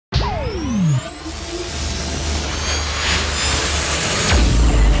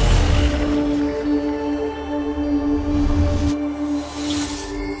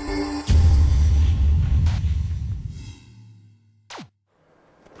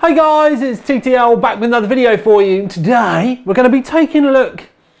Hi guys, it's TTL back with another video for you. Today we're going to be taking a look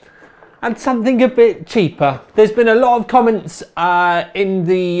at something a bit cheaper. There's been a lot of comments in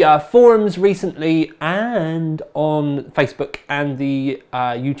the forums recently and on Facebook and the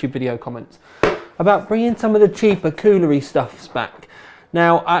YouTube video comments about bringing some of the cheaper coolery stuffs back.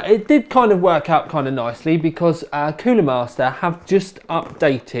 Now it did kind of work out kind of nicely because Coolermaster have just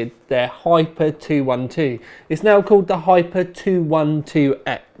updated their Hyper 212. It's now called the Hyper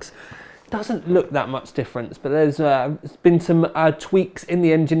 212X. Doesn't look that much difference, but there's been some tweaks in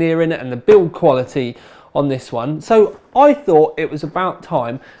the engineering and the build quality on this one. So I thought it was about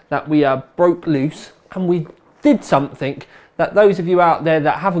time that we broke loose and we did something that those of you out there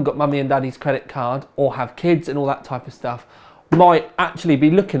that haven't got mummy and daddy's credit card or have kids and all that type of stuff might actually be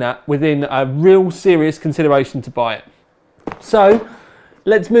looking at within a real serious consideration to buy it. So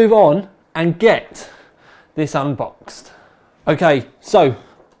let's move on and get this unboxed. Okay, so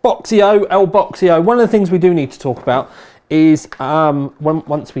Boxio, El Boxio. One of the things we do need to talk about is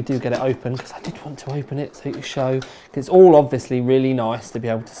once we do get it open, because I did want to open it so to show, because it's all obviously really nice to be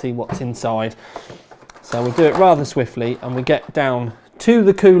able to see what's inside. So we'll do it rather swiftly and we get down to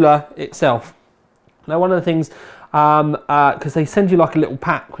the cooler itself. Now one of the things, because they send you like a little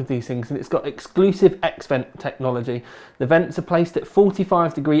pack with these things, and it's got exclusive X-vent technology. The vents are placed at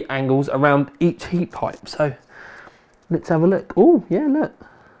 45-degree angles around each heat pipe. So let's have a look. Oh yeah, look.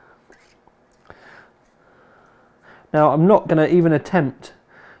 Now I'm not going to even attempt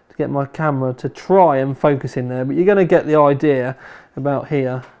to get my camera to try and focus in there, but you're going to get the idea about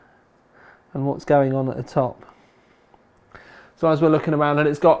here and what's going on at the top. So as we're looking around, and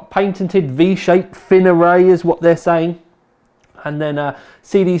it's got patented V-shaped fin array is what they're saying. And then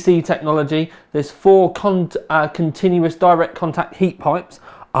CDC technology. There's 4 continuous direct contact heat pipes.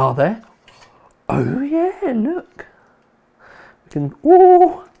 Are there? Oh yeah, look. We can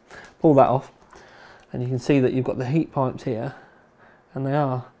pull that off. And you can see that you've got the heat pipes here. And they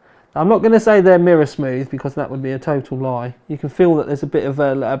are. Now, I'm not going to say they're mirror smooth because that would be a total lie. You can feel that there's a bit of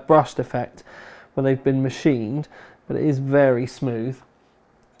a brushed effect when they've been machined. But it is very smooth.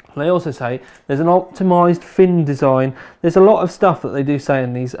 And they also say there's an optimized fin design. There's a lot of stuff that they do say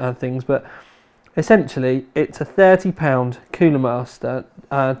in these things, but essentially it's a £30 Coolermaster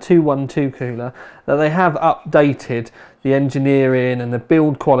 212 cooler that they have updated the engineering and the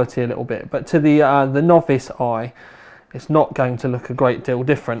build quality a little bit, but to the novice eye it's not going to look a great deal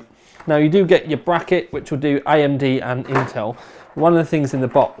different. Now you do get your bracket, which will do AMD and Intel. One of the things in the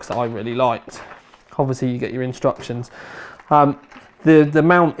box that I really liked, obviously you get your instructions. The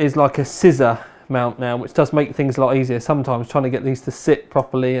mount is like a scissor mount now, which does make things a lot easier. Sometimes trying to get these to sit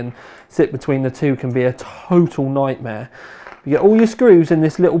properly and sit between the two can be a total nightmare. You get all your screws in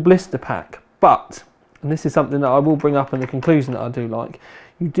this little blister pack, but, and this is something that I will bring up in the conclusion that I do like,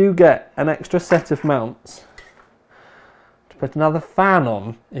 you do get an extra set of mounts to put another fan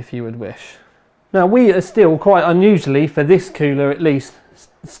on if you would wish. Now we are still, quite unusually for this cooler at least,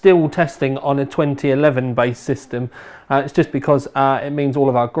 still testing on a 2011 based system. It's just because it means all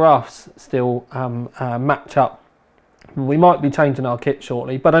of our graphs still match up. We might be changing our kit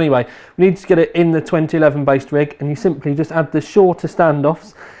shortly, but anyway, we need to get it in the 2011 based rig, and you simply just add the shorter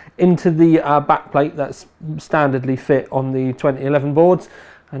standoffs into the backplate that's standardly fit on the 2011 boards,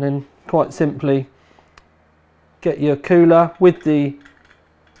 and then quite simply get your cooler with the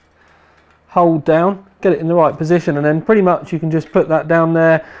hold down, get it in the right position, and then pretty much you can just put that down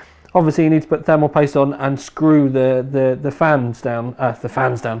there. Obviously you need to put thermal paste on and screw the fans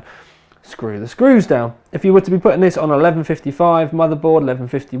down, screw the screws down. If you were to be putting this on a 1155 motherboard,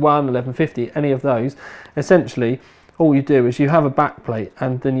 1151, 1150, any of those, essentially all you do is you have a back plate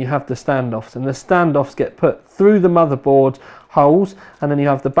and then you have the standoffs, and the standoffs get put through the motherboard holes, and then you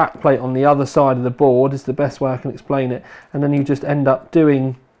have the back plate on the other side of the board, is the best way I can explain it, and then you just end up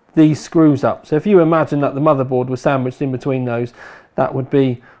doing these screws up. So if you imagine that the motherboard was sandwiched in between those, that would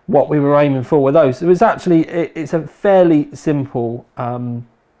be what we were aiming for with those. It was actually, it's a fairly simple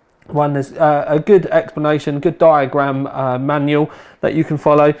one. There's a good explanation, good diagram manual that you can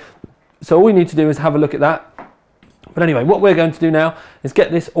follow. So all we need to do is have a look at that. But anyway, what we're going to do now is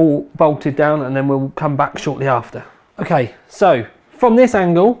get this all bolted down, and then we'll come back shortly after. Okay, so from this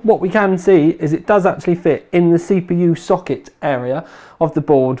angle, what we can see is it does actually fit in the CPU socket area of the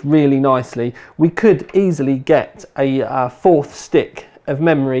board really nicely. We could easily get a 4th stick of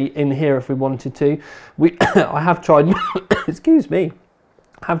memory in here if we wanted to. I have tried, excuse me,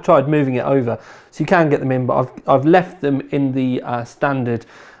 I have tried moving it over, so you can get them in, but I've left them in the standard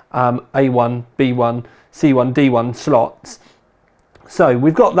A1, B1, C1, D1 slots. So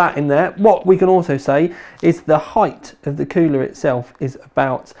we've got that in there. What we can also say is the height of the cooler itself is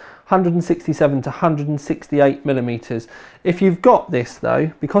about 167 to 168 millimeters. If you've got this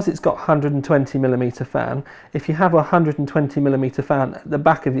though, because it's got 120 millimeter fan, if you have a 120 millimeter fan at the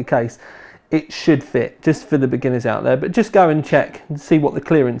back of your case, it should fit, just for the beginners out there. But just go and check and see what the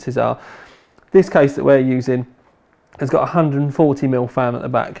clearances are. This case that we're using has got a 140 mil fan at the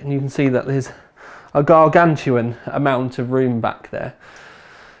back, and you can see that there's a gargantuan amount of room back there.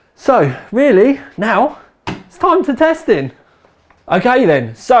 So really, now it's time to testing. Okay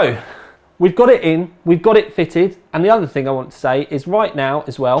then, so we've got it in, we've got it fitted, and the other thing I want to say is right now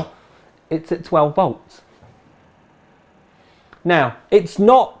as well, it's at 12 volts. Now, it's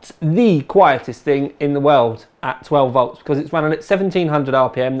not the quietest thing in the world at 12 volts because it's running at 1700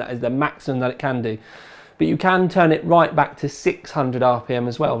 RPM, that is the maximum that it can do. But you can turn it right back to 600 RPM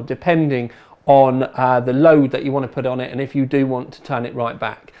as well, depending on the load that you want to put on it, and if you do want to turn it right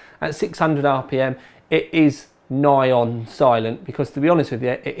back. At 600 RPM, it is nigh on silent because, to be honest with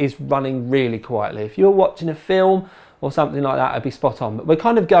you, it is running really quietly. If you're watching a film or something like that, it'd be spot on. But we're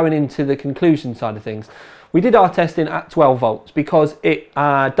kind of going into the conclusion side of things. We did our testing at 12 volts because it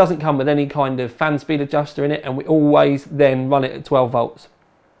doesn't come with any kind of fan speed adjuster in it, and we always then run it at 12 volts.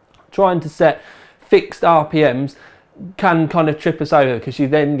 Trying to set fixed RPMs can kind of trip us over because you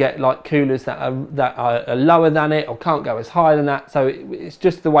then get like coolers that are lower than it or can't go as high than that. So it's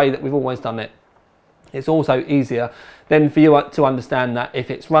just the way that we've always done it. It's also easier then for you to understand that if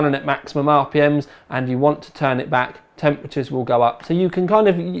it's running at maximum RPMs and you want to turn it back, temperatures will go up. So you can kind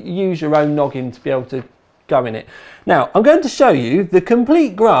of use your own noggin to be able to go in it. Now I'm going to show you the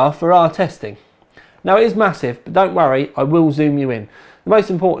complete graph for our testing. Now it is massive, but don't worry, I will zoom you in. The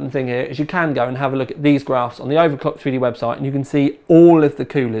most important thing here is you can go and have a look at these graphs on the Overclock 3D website, and you can see all of the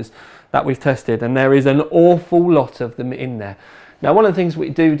coolers that we've tested, and there is an awful lot of them in there. Now one of the things we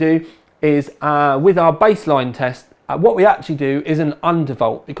do is with our baseline test, what we actually do is an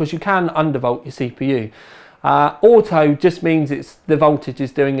undervolt, because you can undervolt your CPU. Auto just means the voltage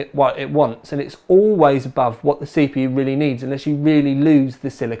is doing it what it wants, and it's always above what the CPU really needs unless you really lose the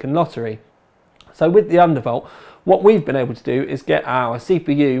silicon lottery. So with the undervolt, what we've been able to do is get our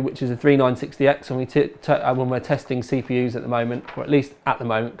CPU, which is a 3960X, when we're testing CPUs at the moment, or at least at the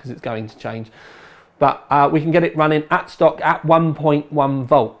moment because it's going to change, but we can get it running at stock at 1.1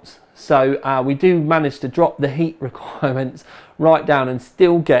 volts. So we do manage to drop the heat requirements right down and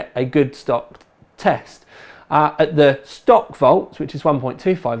still get a good stock test. At the stock volts, which is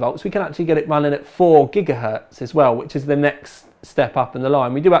 1.25 volts, we can actually get it running at 4 gigahertz as well, which is the next step up in the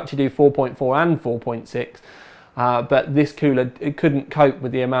line. We do actually do 4.4 and 4.6. But this cooler, it couldn't cope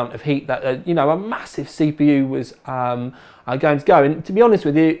with the amount of heat that you know, a massive CPU was going to go. And to be honest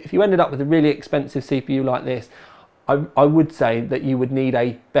with you, if you ended up with a really expensive CPU like this, I would say that you would need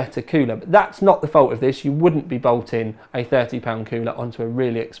a better cooler. But that's not the fault of this. You wouldn't be bolting a £30 cooler onto a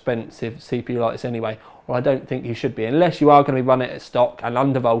really expensive CPU like this anyway, or I don't think you should be, unless you are going to be running it at stock and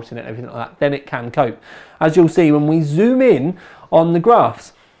undervolting it and everything like that. Then it can cope, as you'll see when we zoom in on the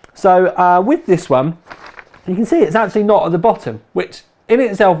graphs. So with this one, you can see it's actually not at the bottom, which in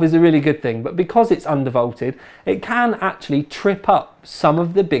itself is a really good thing, but because it's undervolted, it can actually trip up some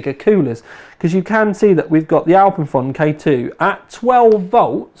of the bigger coolers, because you can see that we've got the Alpenfon K2 at 12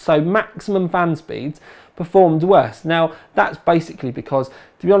 volts, so maximum fan speeds, performed worse. Now that's basically because,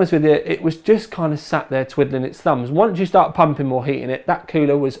 to be honest with you, it was just kind of sat there twiddling its thumbs. Once you start pumping more heat in it, that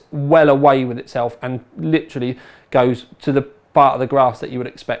cooler was well away with itself and literally goes to the part of the graphs that you would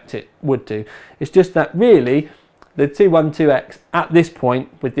expect it would do. It's just that really the 212X at this point,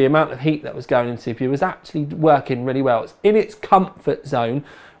 with the amount of heat that was going into the CPU, was actually working really well. It's in its comfort zone,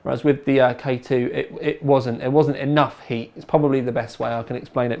 whereas with the K2 it wasn't enough heat. It's probably the best way I can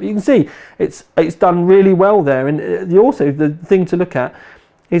explain it. But you can see it's done really well there. And also the thing to look at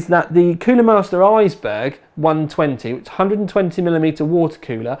is that the Coolermaster Iceberg 120, which is 120mm water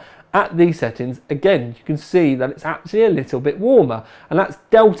cooler, at these settings, again, you can see that it's actually a little bit warmer, and that's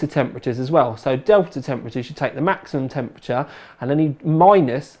delta temperatures as well. So delta temperatures, you take the maximum temperature and then you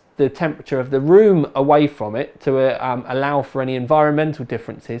minus the temperature of the room away from it to allow for any environmental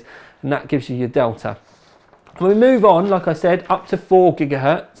differences, and that gives you your delta. When we move on, like I said, up to 4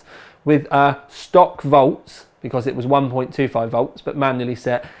 gigahertz with stock volts, because it was 1.25 volts but manually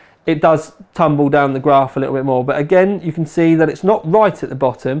set, it does tumble down the graph a little bit more, but again you can see that it's not right at the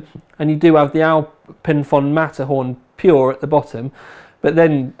bottom, and you do have the Alpenfon Matterhorn Pure at the bottom, but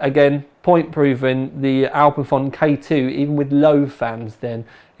then again, point proven, the Alpenfon K2, even with low fans, then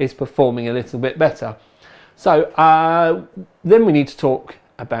is performing a little bit better. So then we need to talk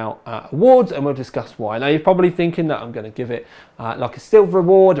about awards, and we'll discuss why. Now you're probably thinking that I'm going to give it like a silver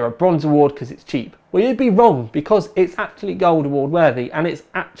award or a bronze award because it's cheap. Well, you'd be wrong, because it's actually gold award worthy, and it's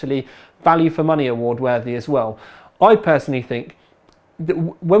actually value for money award worthy as well. I personally think that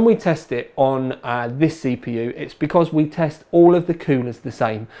when we test it on this CPU, it's because we test all of the coolers the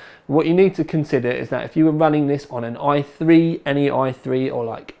same. What you need to consider is that if you were running this on an i3, any i3, or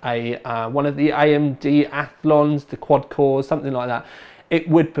like a one of the AMD Athlons, the quad cores, something like that, it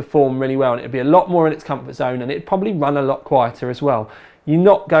would perform really well, and it'd be a lot more in its comfort zone, and it'd probably run a lot quieter as well. You're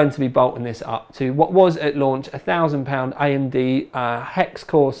not going to be bolting this up to what was at launch a £1,000 AMD hex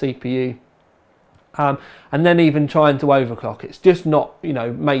core CPU, and then even trying to overclock. It's just not, you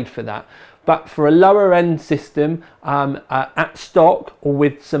know, made for that. But for a lower end system at stock or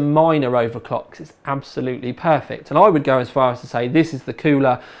with some minor overclocks, it's absolutely perfect. And I would go as far as to say this is the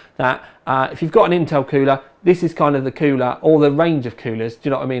cooler that if you've got an Intel cooler, this is kind of the cooler, or the range of coolers, do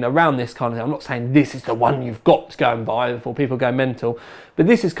you know what I mean, around this kind of thing. I'm not saying this is the one you've got to go and buy before people go mental, but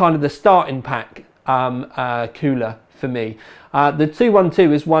this is kind of the starting pack cooler for me. The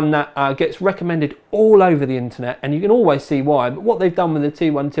 212 is one that gets recommended all over the internet, and you can always see why. But what they've done with the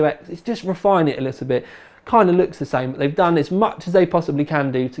 212X is just refine it a little bit. Kind of looks the same, but they've done as much as they possibly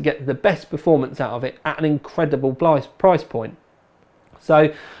can do to get the best performance out of it at an incredible price point.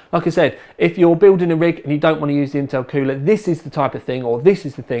 So, like I said, if you're building a rig and you don't want to use the Intel cooler, this is the type of thing, or this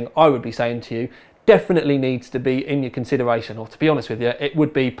is the thing I would be saying to you, definitely needs to be in your consideration. Or to be honest with you, it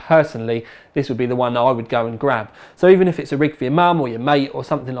would be, personally, this would be the one that I would go and grab. So even if it's a rig for your mum or your mate or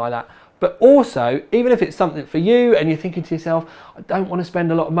something like that, but also, even if it's something for you and you're thinking to yourself, I don't want to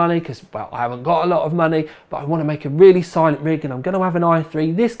spend a lot of money because, well, I haven't got a lot of money, but I want to make a really silent rig and I'm going to have an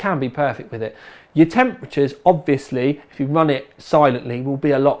i3, this can be perfect with it. Your temperatures, obviously, if you run it silently, will be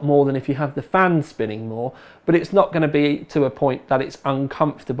a lot more than if you have the fan spinning more, but it's not going to be to a point that it's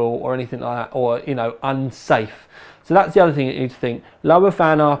uncomfortable or anything like that, or, you know, unsafe. So that's the other thing that you need to think. Lower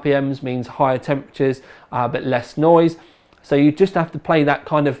fan RPMs means higher temperatures, but less noise. So you just have to play that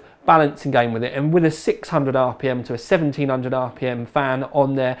kind of balancing game with it, and with a 600 RPM to a 1700 RPM fan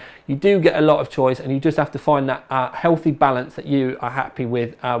on there, you do get a lot of choice, and you just have to find that healthy balance that you are happy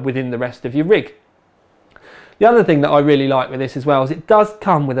with within the rest of your rig. The other thing that I really like with this as well is it does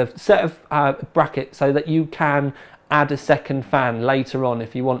come with a set of brackets so that you can add a second fan later on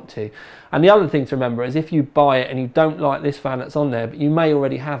if you want to. And the other thing to remember is if you buy it and you don't like this fan that's on there, but you may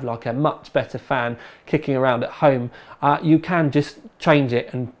already have like a much better fan kicking around at home, you can just change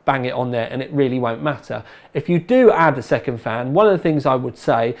it and bang it on there and it really won't matter. If you do add a second fan, one of the things I would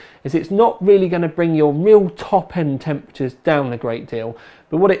say is it's not really going to bring your real top end temperatures down a great deal,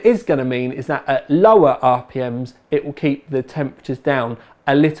 but what it is going to mean is that at lower RPMs it will keep the temperatures down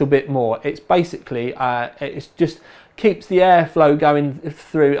a little bit more. It's basically it's just keeps the airflow going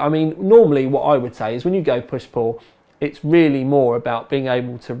through. I mean, normally what I would say is when you go push-pull, it's really more about being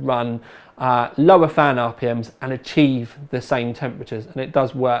able to run lower fan RPMs and achieve the same temperatures, and it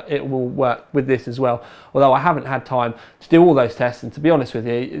does work. It will work with this as well, although I haven't had time to do all those tests, and to be honest with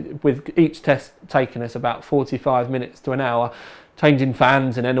you, with each test taking us about 45 minutes to an hour, changing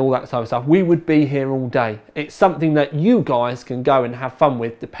fans and then all that type of stuff, we would be here all day. It's something that you guys can go and have fun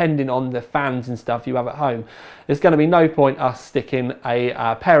with depending on the fans and stuff you have at home. There's going to be no point us sticking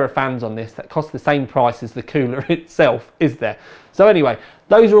a pair of fans on this that cost the same price as the cooler itself, is there? So anyway,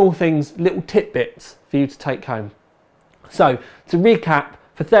 those are all things, little tidbits for you to take home. So to recap,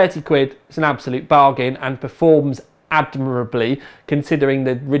 for 30 quid, it's an absolute bargain and performs admirably considering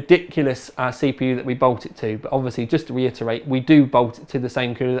the ridiculous CPU that we bolt it to. But obviously, just to reiterate, we do bolt it to the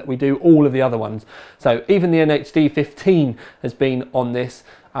same cooler that we do all of the other ones. So even the NHD 15 has been on this.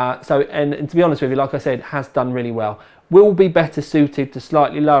 And to be honest with you, like I said, has done really well. Will be better suited to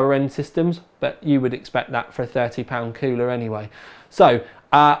slightly lower end systems, but you would expect that for a £30 cooler anyway. So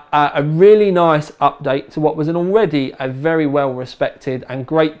a really nice update to what was an already a very well respected and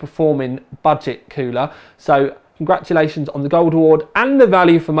great performing budget cooler. So congratulations on the Gold Award and the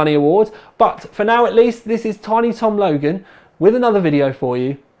Value for Money Award. But for now at least, this is Tiny Tom Logan with another video for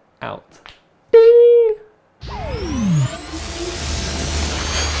you. Out. Ding!